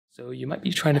So you might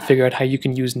be trying to figure out how you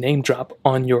can use NameDrop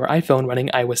on your iPhone running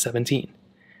iOS 17.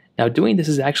 Now doing this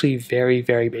is actually very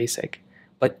basic,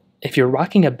 but if you're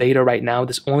rocking a beta right now,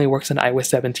 this only works on iOS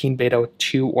 17 beta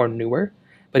 2 or newer.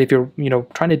 But if you're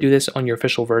trying to do this on your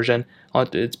official version,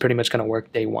 it's pretty much going to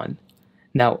work day one.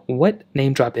 Now what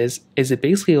NameDrop is it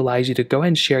basically allows you to go ahead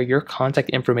and share your contact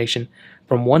information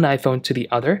from one iPhone to the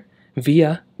other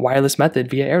via wireless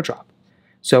method via AirDrop.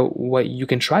 So what you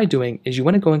can try doing is you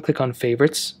want to go and click on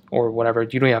favorites or whatever.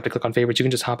 You don't even have to click on favorites. You can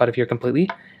just hop out of here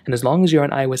completely. And as long as you're on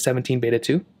iOS 17 beta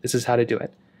 2, this is how to do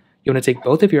it. You want to take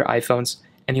both of your iPhones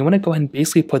and you want to go ahead and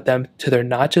basically put them to their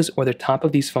notches or the top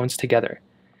of these phones together.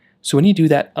 So when you do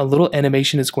that, a little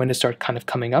animation is going to start kind of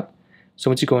coming up. So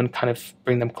once you go and kind of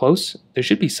bring them close, there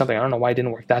should be something. I don't know why it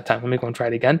didn't work that time. Let me go and try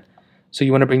it again. So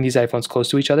you want to bring these iPhones close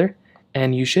to each other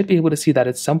and you should be able to see that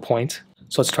at some point.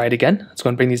 So let's try it again. Let's go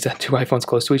and bring these two iPhones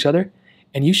close to each other.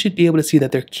 And you should be able to see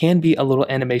that there can be a little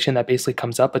animation that basically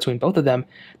comes up between both of them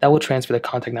that will transfer the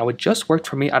contact. Now it just worked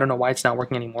for me. I don't know why it's not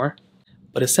working anymore.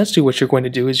 But essentially what you're going to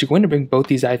do is you're going to bring both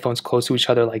these iPhones close to each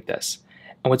other like this.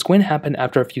 And what's going to happen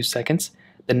after a few seconds,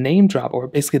 the name drop or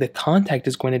basically the contact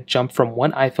is going to jump from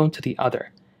one iPhone to the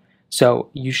other. So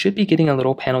you should be getting a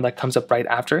little panel that comes up right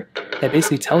after that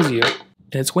basically tells you,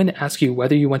 and it's going to ask you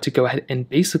whether you want to go ahead and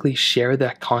basically share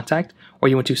that contact or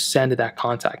you want to send that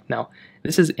contact. Now,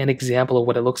 this is an example of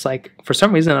what it looks like. For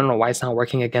some reason, I don't know why it's not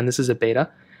working. Again, this is a beta,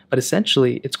 but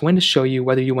essentially it's going to show you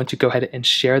whether you want to go ahead and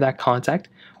share that contact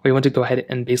or you want to go ahead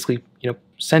and basically,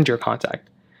 send your contact.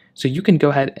 So you can go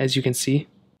ahead, as you can see,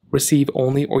 receive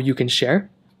only or you can share.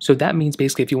 So that means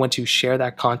basically if you want to share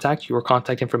that contact, your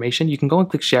contact information, you can go and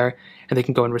click share and they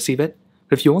can go and receive it.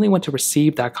 But if you only want to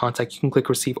receive that contact, you can click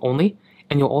receive only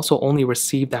and you'll also only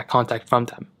receive that contact from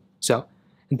them. So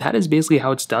that is basically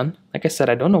how it's done. Like I said,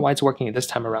 I don't know why it's working this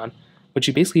time around, but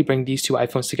you basically bring these two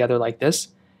iPhones together like this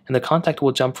and the contact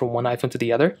will jump from one iPhone to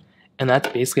the other. And that's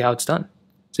basically how it's done.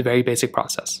 It's a very basic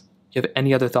process. If you have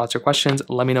any other thoughts or questions,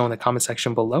 let me know in the comment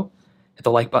section below. Hit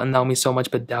the like button, that would mean so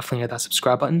much, but definitely hit that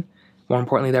subscribe button. More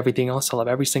importantly than everything else, I love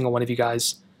every single one of you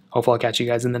guys. Hopefully I'll catch you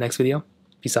guys in the next video.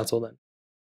 Peace out till then.